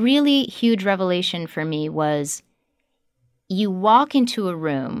 A really huge revelation for me was you walk into a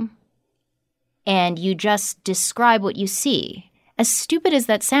room and you just describe what you see. As stupid as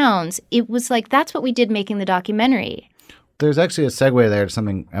that sounds, it was that's what we did making the documentary. There's actually a segue there to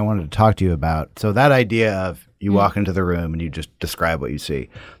something I wanted to talk to you about. So that idea of you walk into the room and you just describe what you see.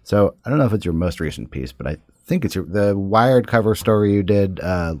 So I don't know if it's your most recent piece, but I think it's the Wired cover story you did,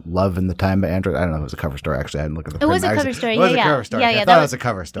 Love in the Time by Android. I don't know if it was a cover story. Actually, I didn't look at the print magazine. Cover story. It was a cover story. I thought it was a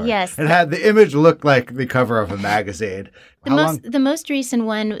cover story. Yes. It had the image looked like the cover of a magazine. The most recent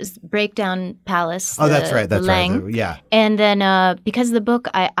one was Breakdown Palace. That's right. That's Lang. right. Yeah. And then because of the book,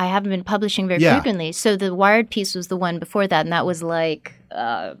 I haven't been publishing very frequently. So the Wired piece was the one before that, and that was a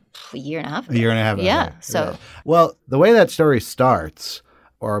year and a half ago. A year and a half ago. Yeah. So. Well, the way that story starts,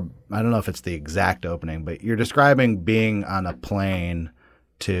 or I don't know if it's the exact opening, but you're describing being on a plane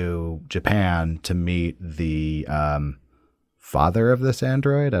to Japan to meet the father of this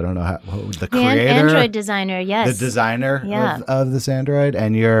android. I don't know the creator, android designer. Yes, the designer of this android,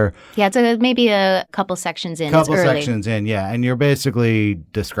 and you're it's maybe a couple sections in. And you're basically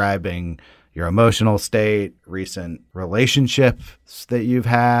describing your emotional state, recent relationships that you've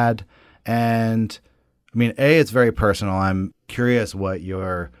had, and I mean, it's very personal. I'm curious what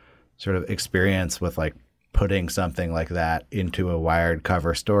your sort of experience with putting something like that into a Wired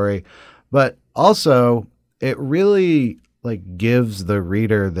cover story, but also it really gives the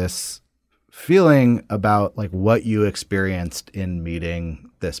reader this feeling about what you experienced in meeting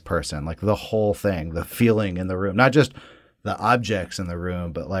this person, the whole thing, the feeling in the room, not just the objects in the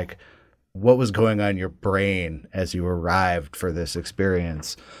room, but what was going on in your brain as you arrived for this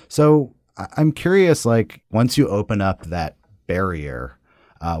experience. So I'm curious, once you open up that barrier,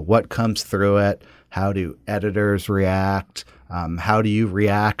 what comes through it? How do editors react? How do you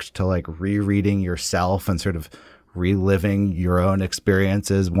react to rereading yourself and sort of reliving your own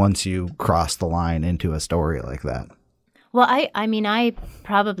experiences once you cross the line into a story like that? Well, I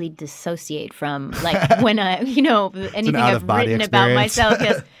probably dissociate from when I, anything I've written about myself.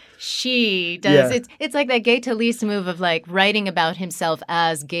 Yes. She does. Yeah. It's like that Gay Talese move of writing about himself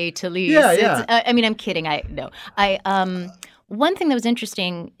as Gay Talese. Yeah. I'm kidding. One thing that was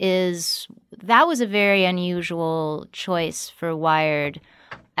interesting is that was a very unusual choice for Wired,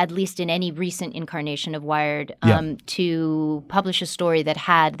 at least in any recent incarnation of Wired, to publish a story that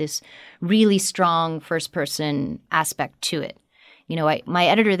had this really strong first-person aspect to it. My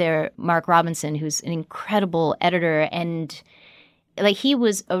editor there, Mark Robinson, who's an incredible editor, and he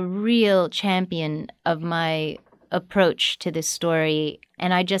was a real champion of my approach to this story.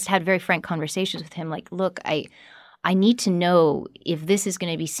 And I just had very frank conversations with him. Like, look, I need to know if this is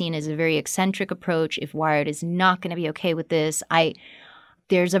going to be seen as a very eccentric approach, if Wired is not going to be okay with this.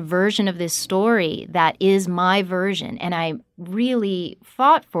 There's a version of this story that is my version, and I really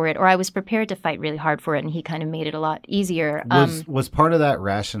fought for it, or I was prepared to fight really hard for it, and he kind of made it a lot easier. Was part of that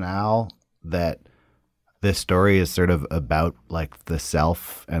rationale that this story is sort of about like the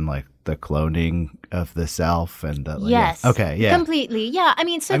self and like the cloning of the self and yes, okay, yeah, completely, yeah. I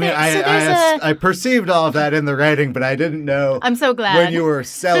mean, I perceived all of that in the writing, but I didn't know. I'm so glad when you were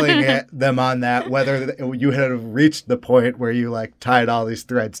selling them on that whether you had reached the point where you like tied all these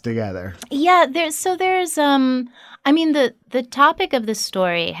threads together. Yeah, there's I mean, the topic of the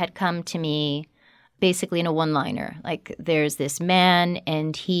story had come to me basically in a one-liner. Like, there's this man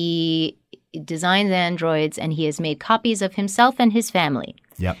and he designs androids and he has made copies of himself and his family.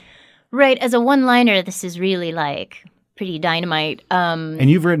 Yep. Right. As a one-liner, this is really like pretty dynamite. And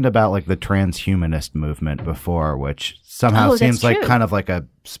you've written about like the transhumanist movement before, which somehow seems like kind of like a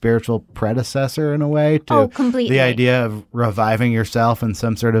spiritual predecessor in a way to completely. The idea of reviving yourself in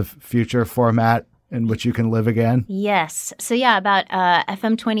some sort of future format in which you can live again. Yes. So yeah, about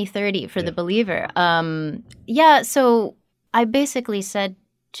FM 2030 for The Believer. So I basically said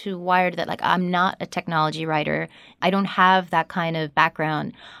to Wired that like I'm not a technology writer. I don't have that kind of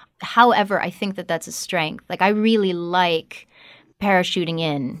background. However, I think that that's a strength. Like, I really like parachuting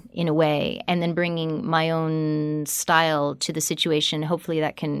in a way, and then bringing my own style to the situation. Hopefully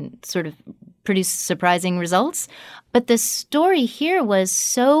that can sort of produce surprising results. But the story here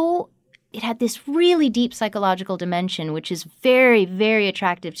was it had this really deep psychological dimension, which is very, very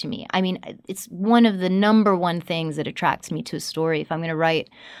attractive to me. I mean, it's one of the number one things that attracts me to a story. If I'm going to write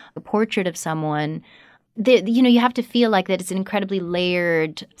a portrait of someone, you have to feel like that it's an incredibly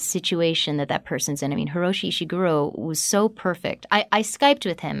layered situation that person's in. I mean, Hiroshi Ishiguro was so perfect. I Skyped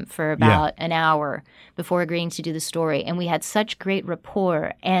with him for about an hour before agreeing to do the story, and we had such great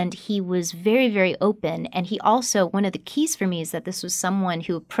rapport, and he was very, very open. And he also, one of the keys for me is that this was someone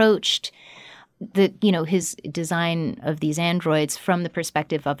who approached his design of these androids from the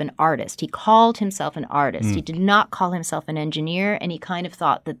perspective of an artist. He called himself an artist. He did not call himself an engineer, and he kind of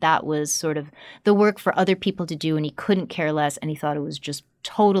thought that was sort of the work for other people to do, and he couldn't care less, and he thought it was just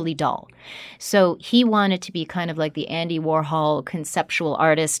totally dull. So he wanted to be kind of like the Andy Warhol conceptual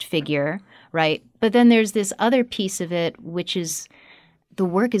artist figure, right? But then there's this other piece of it, which is the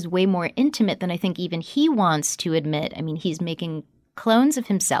work is way more intimate than I think even he wants to admit. I mean, he's making clones of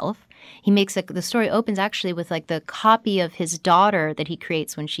himself. He makes the story opens actually with like the copy of his daughter that he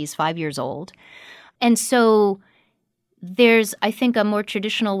creates when she's 5 years old. And so there's, I think, a more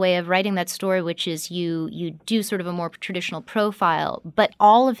traditional way of writing that story, which is you do sort of a more traditional profile, but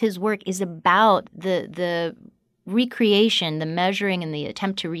all of his work is about the recreation, the measuring, and the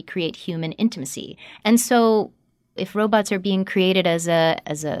attempt to recreate human intimacy. And so if robots are being created as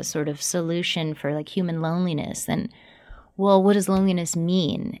a sort of solution for like human loneliness, then well, what does loneliness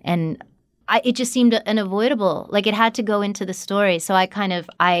mean? And it just seemed unavoidable. Like, it had to go into the story. So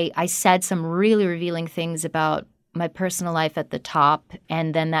I said some really revealing things about my personal life at the top,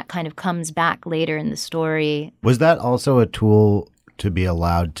 and then that kind of comes back later in the story. Was that also a tool to be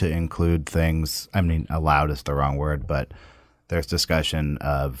allowed to include things? I mean, allowed is the wrong word, but there's discussion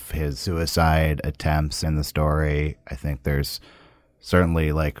of his suicide attempts in the story. I think there's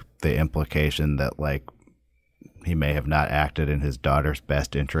certainly like the implication that like he may have not acted in his daughter's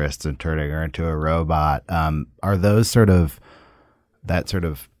best interests in turning her into a robot. Are those sort of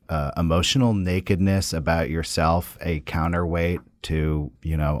emotional nakedness about yourself a counterweight to,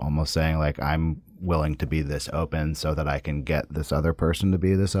 almost saying like, I'm willing to be this open so that I can get this other person to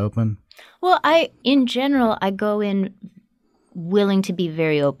be this open? Well, in general, I go in willing to be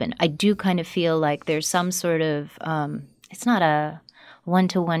very open. I do kind of feel like there's some sort of, it's not a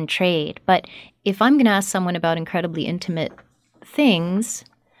one-to-one trade, but if I'm going to ask someone about incredibly intimate things,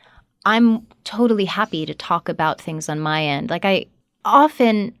 I'm totally happy to talk about things on my end. Like,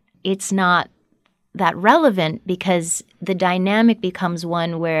 often it's not that relevant because the dynamic becomes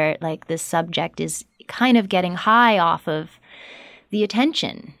one where like the subject is kind of getting high off of the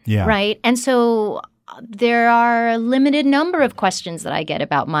attention, right? And so there are a limited number of questions that I get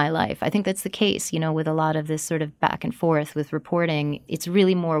about my life. I think that's the case, with a lot of this sort of back and forth with reporting. It's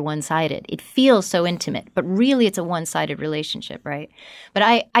really more one-sided. It feels so intimate, but really it's a one-sided relationship, right? But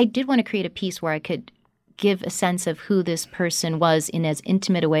I did want to create a piece where I could give a sense of who this person was in as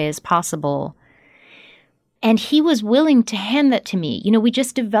intimate a way as possible. And he was willing to hand that to me. We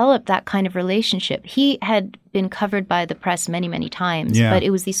just developed that kind of relationship. He had been covered by the press many, many times, but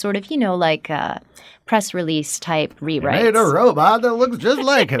it was these sort of, press release type rewrites. He made a robot that looks just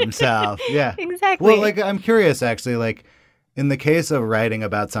like himself. Yeah. Exactly. Well, I'm curious, actually, in the case of writing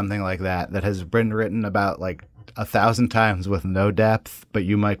about something like that has been written about 1,000 times with no depth, but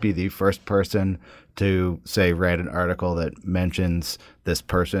you might be the first person to, say, write an article that mentions this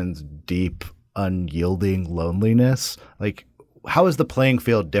person's deep, unyielding loneliness. How is the playing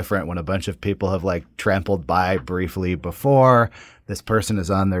field different when a bunch of people have trampled by briefly before? This person is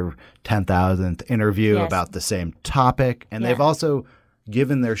on their 10,000th interview about the same topic, and they've also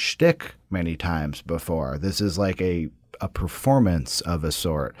given their shtick many times before. This is a performance of a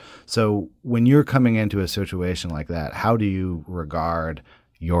sort. So when you're coming into a situation like that, how do you regard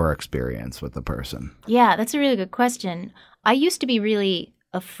your experience with the person? Yeah, that's a really good question. I used to be really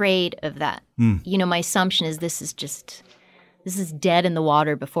afraid of that. My assumption is this is dead in the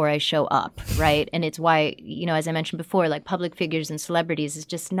water before I show up, right? And it's why, as I mentioned before, public figures and celebrities is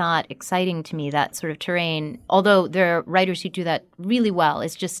just not exciting to me, that sort of terrain. Although there are writers who do that really well.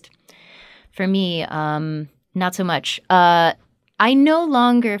 It's just, for me, not so much. I no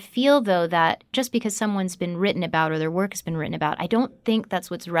longer feel, though, that just because someone's been written about or their work has been written about, I don't think that's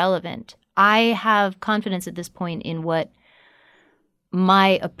what's relevant. I have confidence at this point in what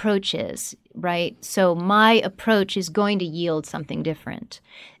my approach is, right? So my approach is going to yield something different.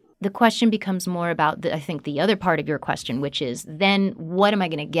 The question becomes more about, I think, the other part of your question, which is then what am I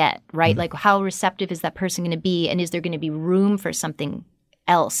going to get, right? How receptive is that person going to be? And is there going to be room for something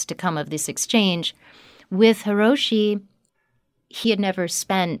else to come of this exchange? With Hiroshi, he had never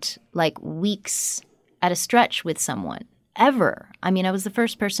spent weeks at a stretch with someone. Ever. I was the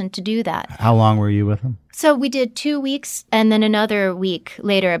first person to do that. How long were you with him? So we did 2 weeks and then another week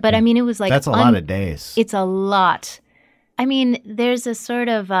later. But it was that's a lot of days. It's a lot. There's a sort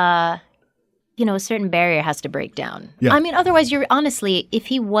of, a certain barrier has to break down. Yeah. Otherwise, honestly, if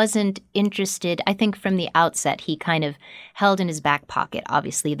he wasn't interested, I think from the outset, he kind of held in his back pocket,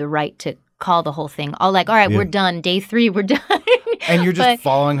 obviously, the right to call the whole thing. All right, we're done. Day 3, we're done. And you're just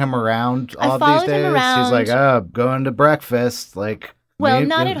following him around all these days? He's going to breakfast, Well,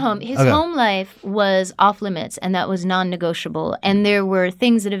 not at home. His home life was off limits, and that was non-negotiable. And there were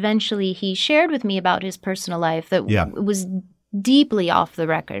things that eventually he shared with me about his personal life that was deeply off the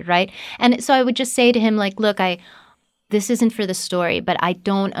record, right? And so I would just say to him, look, this isn't for the story, but I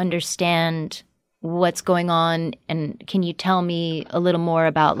don't understand what's going on, and can you tell me a little more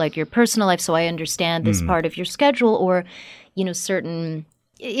about your personal life so I understand this part of your schedule or certain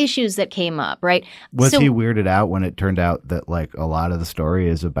issues that came up, right? Was he weirded out when it turned out that a lot of the story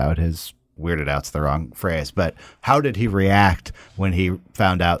is about his weirded out's the wrong phrase, but how did he react when he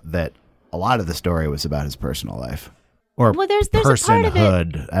found out that a lot of the story was about his personal life? Or there's personhood. A part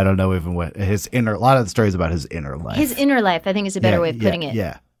of it. I don't know even what a lot of the story is about his inner life. His inner life, I think, is a better way of putting it.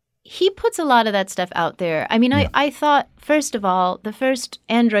 Yeah. He puts a lot of that stuff out there. I thought, first of all, the first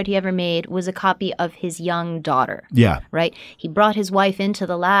Android he ever made was a copy of his young daughter. Yeah. Right? He brought his wife into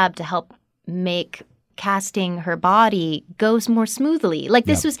the lab to help make casting her body go more smoothly.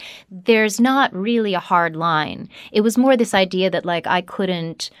 There's not really a hard line. It was more this idea that, I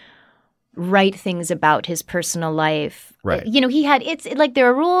couldn't write things about his personal life. Right. He had, there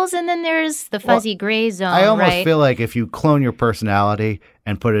are rules and then there's the fuzzy gray zone, I almost right? feel like if you clone your personality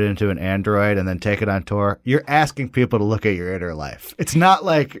and put it into an android and then take it on tour, you're asking people to look at your inner life. It's not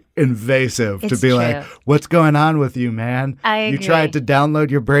invasive to be true. What's going on with you, man? I agree. You tried to download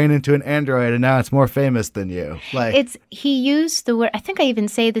your brain into an android and now it's more famous than you. He used the word, I think I even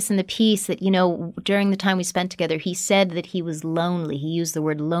say this in the piece that, during the time we spent together, he said that he was lonely. He used the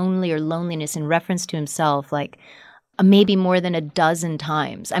word lonely or loneliness in reference to himself, maybe more than a dozen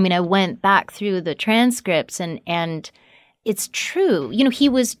times. I went back through the transcripts and it's true. He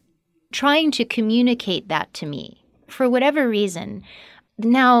was trying to communicate that to me for whatever reason.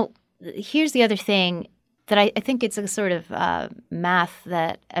 Now, here's the other thing that I think it's a sort of math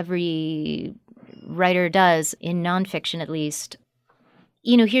that every writer does, in nonfiction at least.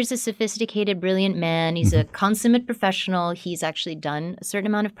 Here's a sophisticated, brilliant man. He's a consummate professional. He's actually done a certain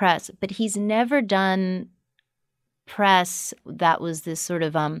amount of press, but he's never done press that was this sort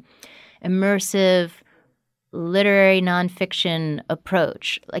of immersive literary nonfiction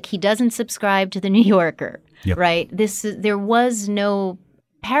approach. He doesn't subscribe to the New Yorker, right? There was no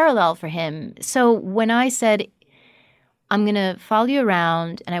parallel for him. So when I said, I'm going to follow you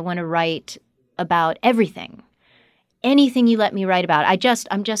around and I want to write about everything, anything you let me write about.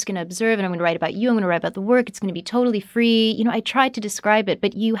 I'm just going to observe, and I'm going to write about you. I'm going to write about the work. It's going to be totally free. I tried to describe it,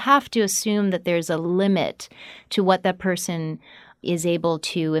 but you have to assume that there's a limit to what that person is able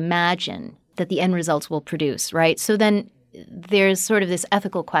to imagine that the end results will produce, right? So then there's sort of this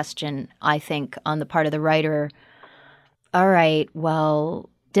ethical question, I think, on the part of the writer. All right, well,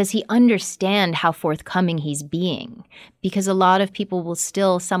 does he understand how forthcoming he's being? Because a lot of people will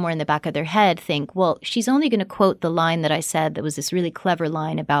still, somewhere in the back of their head, think, well, she's only going to quote the line that I said that was this really clever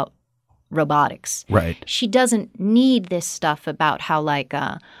line about robotics. Right. She doesn't need this stuff about how,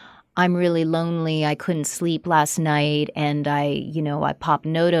 I'm really lonely, I couldn't sleep last night, and I popped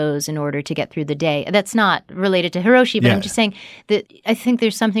Nodos in order to get through the day. That's not related to Hiroshi, but I'm just saying that I think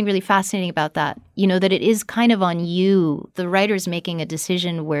there's something really fascinating about that. That it is kind of on you. The writer's making a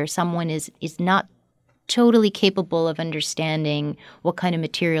decision where someone is not totally capable of understanding what kind of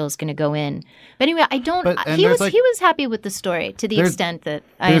material is going to go in. But anyway, he was happy with the story to the extent that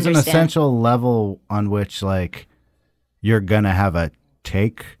I understand. There's an essential level on which you're going to have a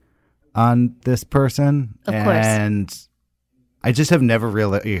take on this person. Of course. And I just have never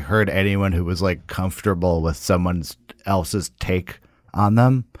really heard anyone who was comfortable with someone else's take on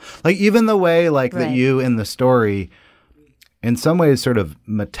them. Even the way right. that you in the story in some ways sort of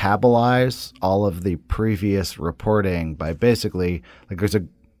metabolize all of the previous reporting by basically there's a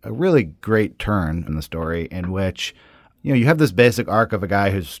really great turn in the story in which you have this basic arc of a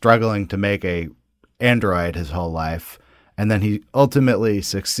guy who's struggling to make a android his whole life. And then he ultimately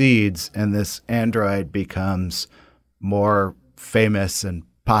succeeds, and this android becomes more famous and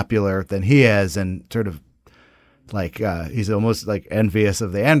popular than he is, and sort of he's almost envious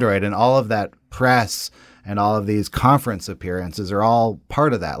of the android. And all of that press and all of these conference appearances are all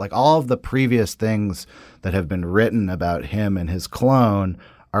part of that. All of the previous things that have been written about him and his clone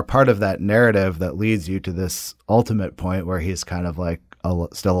are part of that narrative that leads you to this ultimate point where he's kind of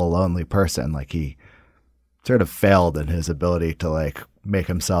still a lonely person. He sort of failed in his ability to make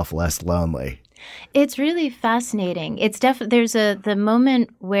himself less lonely. It's really fascinating. It's there's the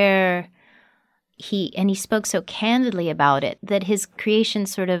moment where he spoke so candidly about it that his creation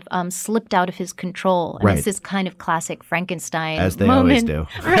sort of slipped out of his control. And right. It's this kind of classic Frankenstein as they moment. always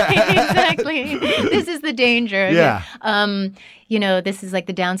do. Right, exactly. This is the danger. Yeah. This is the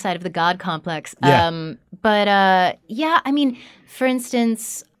downside of the God complex. Yeah. For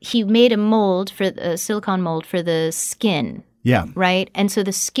instance, he made a silicon mold for the skin. Yeah. Right. And so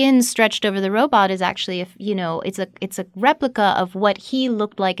the skin stretched over the robot is actually, it's a replica of what he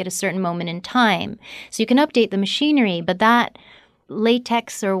looked like at a certain moment in time. So you can update the machinery, but that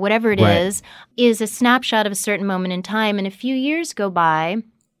latex or whatever it is a snapshot of a certain moment in time. And a few years go by,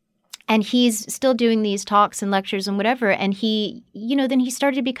 and he's still doing these talks and lectures and whatever. And then he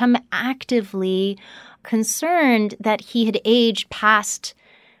started to become actively concerned that he had aged past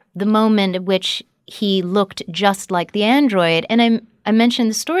the moment at which he looked just like the android. And I mentioned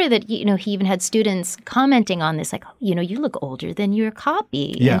the story that, he even had students commenting on this, you look older than your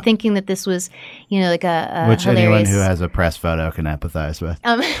copy. Yeah. And thinking that this was, a which hilarious... anyone who has a press photo can empathize with.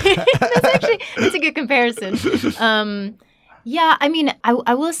 That's a good comparison.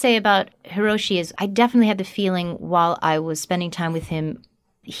 I will say about Hiroshi is I definitely had the feeling while I was spending time with him,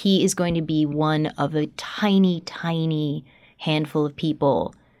 he is going to be one of a tiny, tiny handful of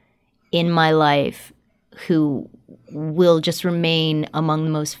people in my life who will just remain among the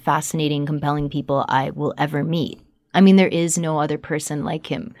most fascinating, compelling people I will ever meet. There is no other person like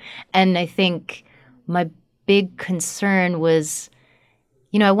him. And I think my big concern was,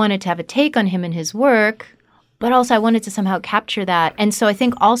 I wanted to have a take on him and his work, but also I wanted to somehow capture that. And so I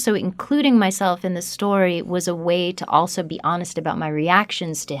think also including myself in the story was a way to also be honest about my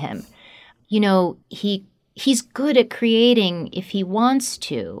reactions to him. He's good at creating, if he wants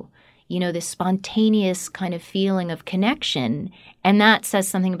to, this spontaneous kind of feeling of connection. And that says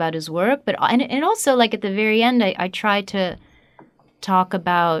something about his work. But and also, at the very end, I tried to talk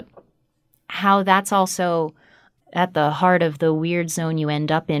about how that's also at the heart of the weird zone you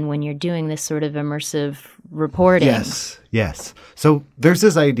end up in when you're doing this sort of immersive reporting. Yes. So there's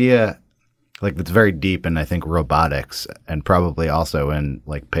this idea that's very deep in, I think, robotics and probably also in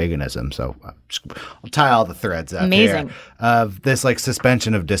paganism. So I'll tie all the threads up. Amazing. Here of this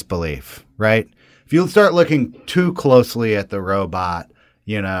suspension of disbelief, right? If you start looking too closely at the robot,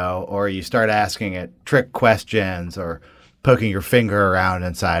 or you start asking it trick questions or poking your finger around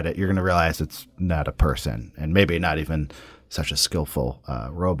inside it, you're going to realize it's not a person and maybe not even such a skillful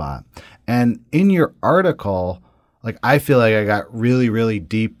robot. And in your article, I feel like I got really, really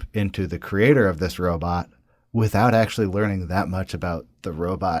deep into the creator of this robot without actually learning that much about the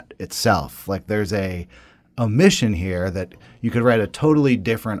robot itself. There's a omission here that you could write a totally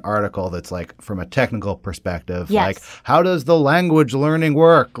different article that's like from a technical perspective. Yes. Like, how does the language learning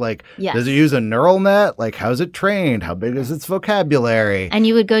work? Like, Yes. does it use a neural net? Like, how's it trained? How big is its vocabulary? And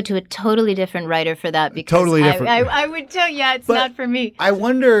you would go to a totally different writer for that because Totally different. I would tell you, it's But not for me. I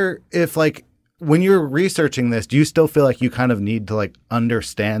wonder if, like, when you're researching this, do you still feel like you kind of need to, like,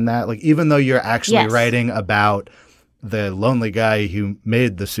 understand that? Like, even though you're actually Yes. writing about the lonely guy who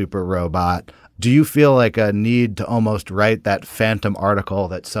made the super robot, do you feel like a need to almost write that phantom article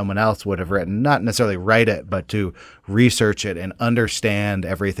that someone else would have written? Not necessarily write it, but to research it and understand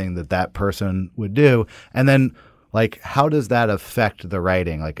everything that that person would do. And then, like, how does that affect the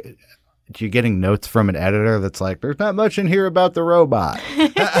writing? Like, you're getting notes from an editor that's like, there's not much in here about the robot.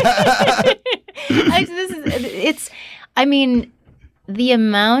 The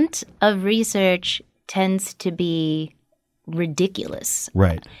amount of research tends to be ridiculous.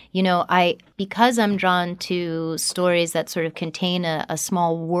 Right. Because I'm drawn to stories that sort of contain a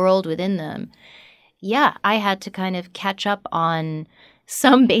small world within them. Yeah, I had to kind of catch up on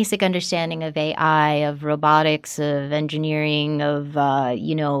some basic understanding of AI, of robotics, of engineering, of,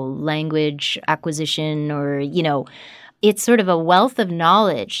 language acquisition, or, it's sort of a wealth of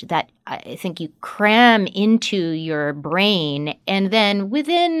knowledge that I think you cram into your brain. And then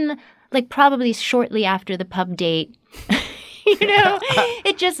within, like, probably shortly after the pub date,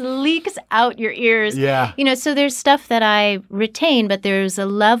 it just leaks out your ears. Yeah. So there's stuff that I retain, but there's a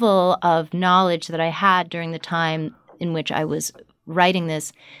level of knowledge that I had during the time in which I was writing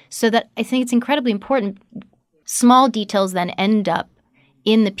this, so that I think it's incredibly important. Small details then end up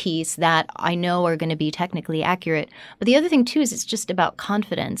in the piece that I know are going to be technically accurate. But the other thing too is it's just about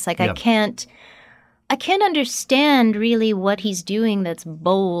confidence. Like, Yep. I can't understand really what he's doing that's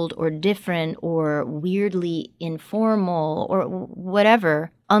bold or different or weirdly informal or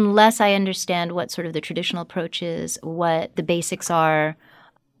whatever unless I understand what sort of the traditional approach is, what the basics are.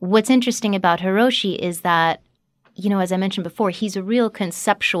 What's interesting about Hiroshi is that, as I mentioned before, he's a real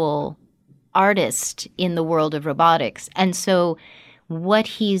conceptual artist in the world of robotics. And so what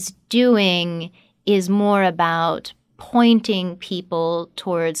he's doing is more about pointing people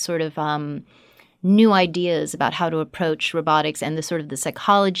towards sort of new ideas about how to approach robotics and the sort of the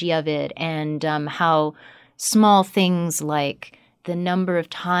psychology of it, and how small things like the number of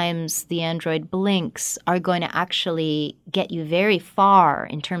times the android blinks are going to actually get you very far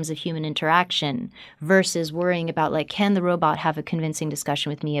in terms of human interaction versus worrying about, like, can the robot have a convincing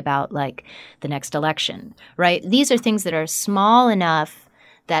discussion with me about, like, the next election, right? These are things that are small enough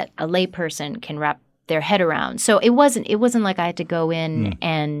that a layperson can wrap their head around. So it wasn't like I had to go in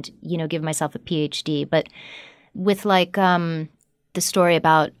and, give myself a PhD. But with, like, the story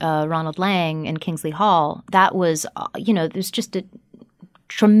about Ronald Lang and Kingsley Hall, that was, there's just a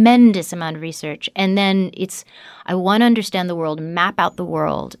tremendous amount of research. And then I want to understand the world, map out the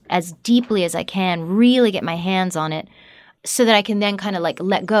world as deeply as I can, really get my hands on it, so that I can then kind of, like,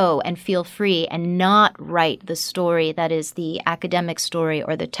 let go and feel free and not write the story that is the academic story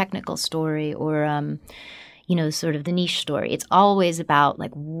or the technical story or, sort of the niche story. It's always about,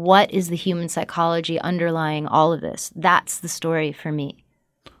 like, what is the human psychology underlying all of this? That's the story for me.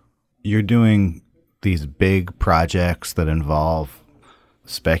 You're doing these big projects that involve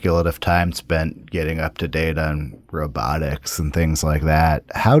speculative time spent getting up to date on robotics and things like that.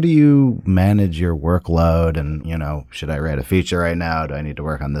 How do you manage your workload? And, should I write a feature right now? Do I need to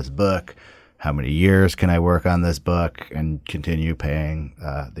work on this book? How many years can I work on this book and continue paying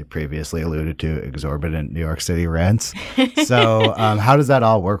the previously alluded to exorbitant New York City rents? So how does that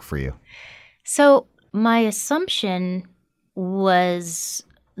all work for you? So my assumption was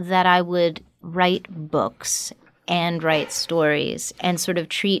that I would write books and write stories and sort of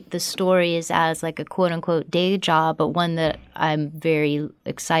treat the stories as, like, a quote-unquote day job, but one that I'm very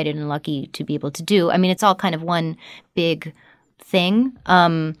excited and lucky to be able to do. I mean, it's all kind of one big thing.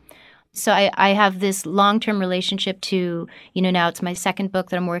 So I have this long-term relationship to, now it's my second book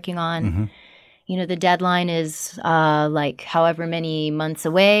that I'm working on. Mm-hmm. The deadline is like however many months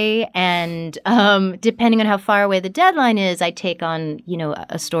away. And depending on how far away the deadline is, I take on,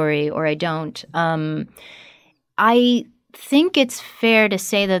 a story or I don't. I think it's fair to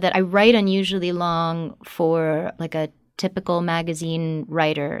say, though, that I write unusually long for, like, a typical magazine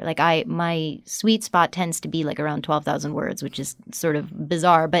writer. Like, my sweet spot tends to be, like, around 12,000 words, which is sort of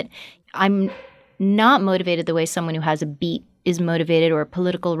bizarre. But I'm not motivated the way someone who has a beat is motivated, or a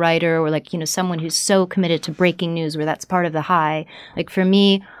political writer, or, like, someone who's so committed to breaking news where that's part of the high. Like, for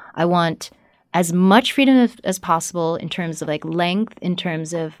me, I want as much freedom as possible in terms of, like, length, in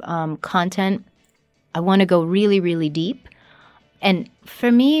terms of content. I want to go really, really deep. And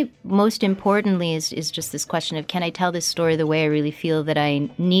for me, most importantly, is just this question of, can I tell this story the way I really feel that I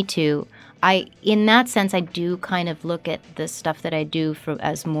need to? In that sense, I do kind of look at the stuff that I do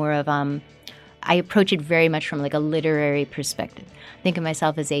as more of, I approach it very much from like a literary perspective. I think of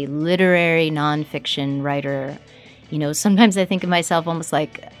myself as a literary nonfiction writer. You know, sometimes I think of myself almost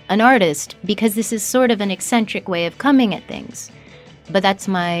like an artist, because this is sort of an eccentric way of coming at things. But that's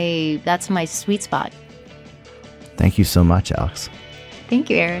my sweet spot. Thank you so much, Alex. Thank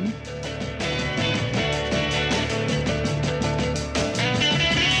you, Aaron.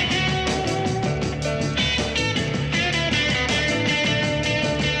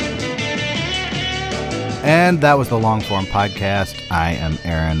 And that was the Long Form Podcast. I am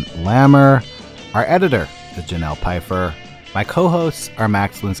Aaron Lammer. Our editor is Janelle Pfeiffer. My co-hosts are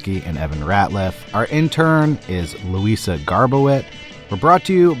Max Linsky and Evan Ratliff. Our intern is Louisa Garbowit. We're brought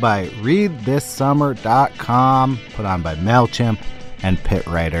to you by ReadThisSummer.com, put on by MailChimp and Pitt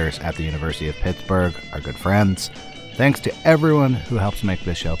Writers at the University of Pittsburgh, our good friends. Thanks to everyone who helps make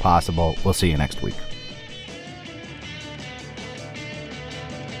this show possible. We'll see you next week.